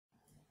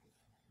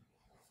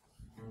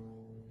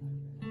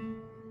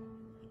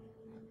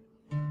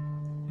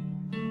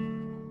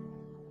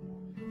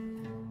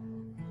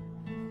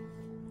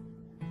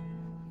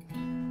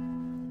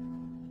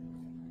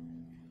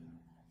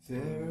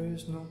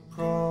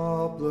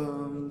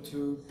problem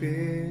too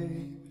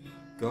big,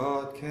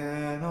 God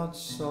cannot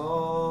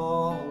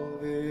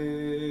solve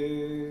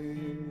it.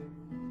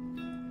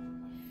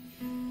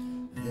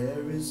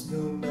 There is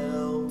no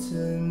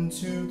mountain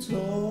too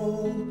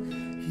tall,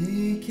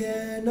 He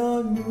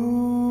cannot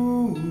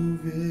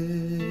move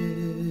it.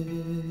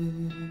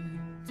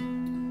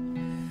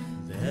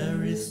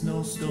 There is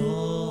no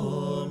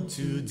storm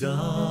too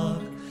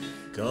dark,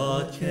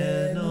 God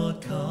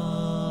cannot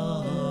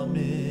calm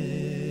it.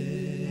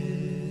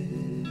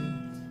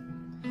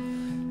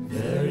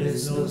 There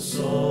is no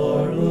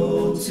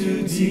sorrow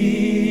too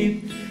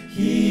deep,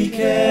 He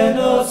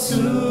cannot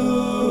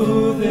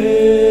soothe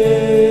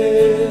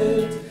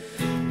it.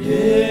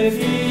 If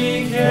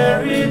He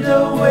carried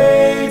the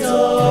weight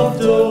of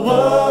the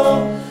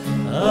world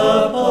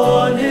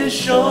upon His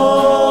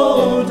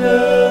shoulders,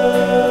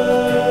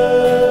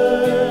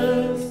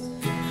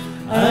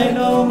 I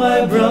know,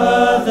 my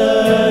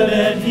brother,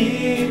 that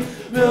He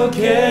will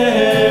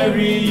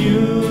carry you.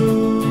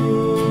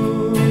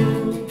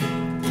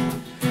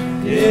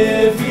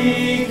 If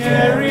He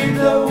carried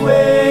the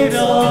weight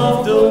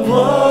of the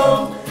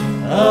world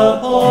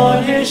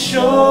upon His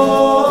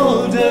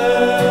shoulders,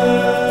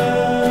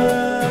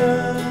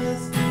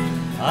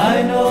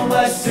 I know,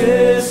 my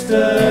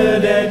sister,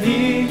 that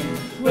He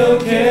will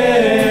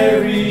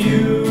carry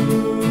you.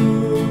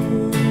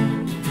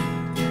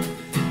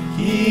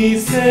 He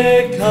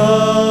said,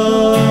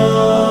 come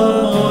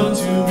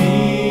unto me,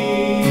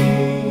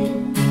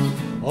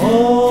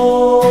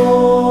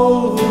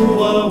 all who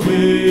are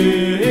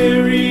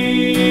weary,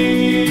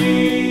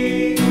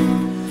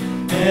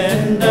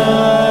 and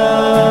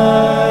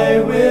I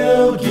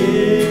will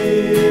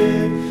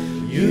give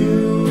you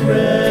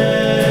rest.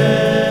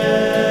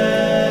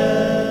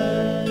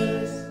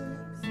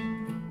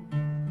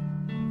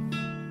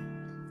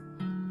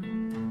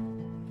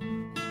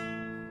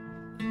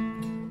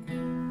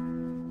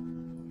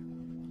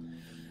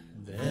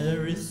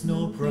 There is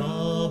no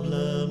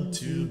problem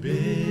too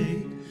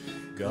big,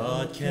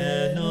 God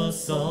cannot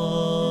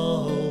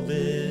solve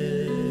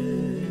it.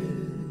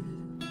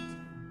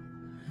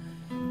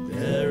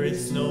 There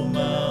is no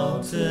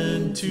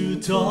mountain too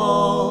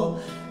tall,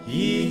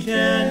 He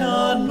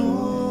cannot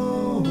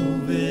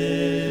move it.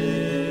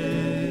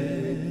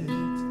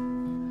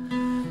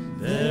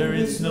 There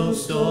is no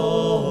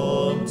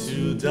storm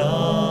too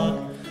dark,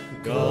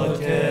 God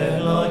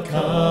cannot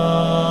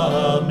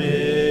calm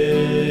it.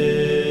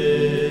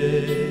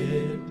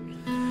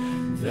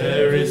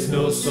 There is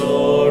no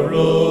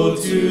sorrow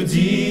too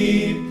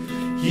deep,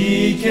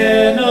 He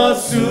cannot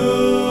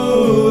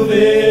soothe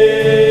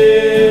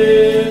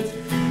it.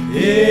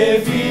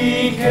 If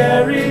He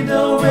carried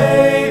the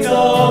weight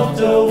of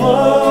the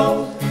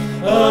world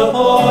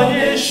upon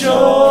His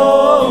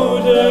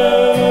shoulders,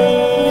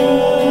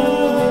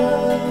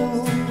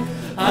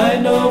 I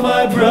know,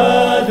 my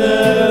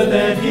brother,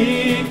 that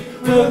He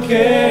will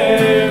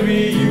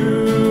carry you.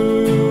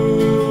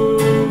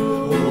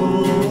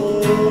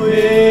 Oh,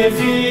 if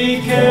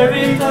He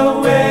carried the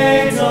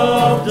weight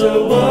of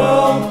the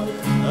world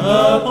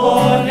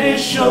upon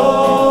His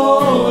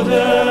shoulders,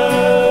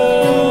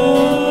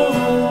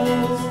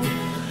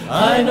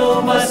 I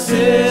know, my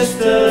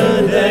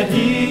sister, that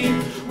He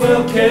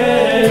will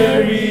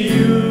carry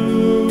you.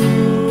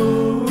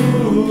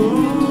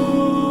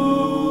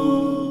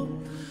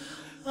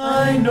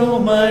 I know,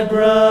 my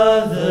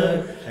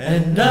brother,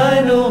 and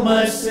I know,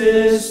 my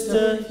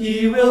sister,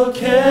 He will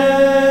carry you.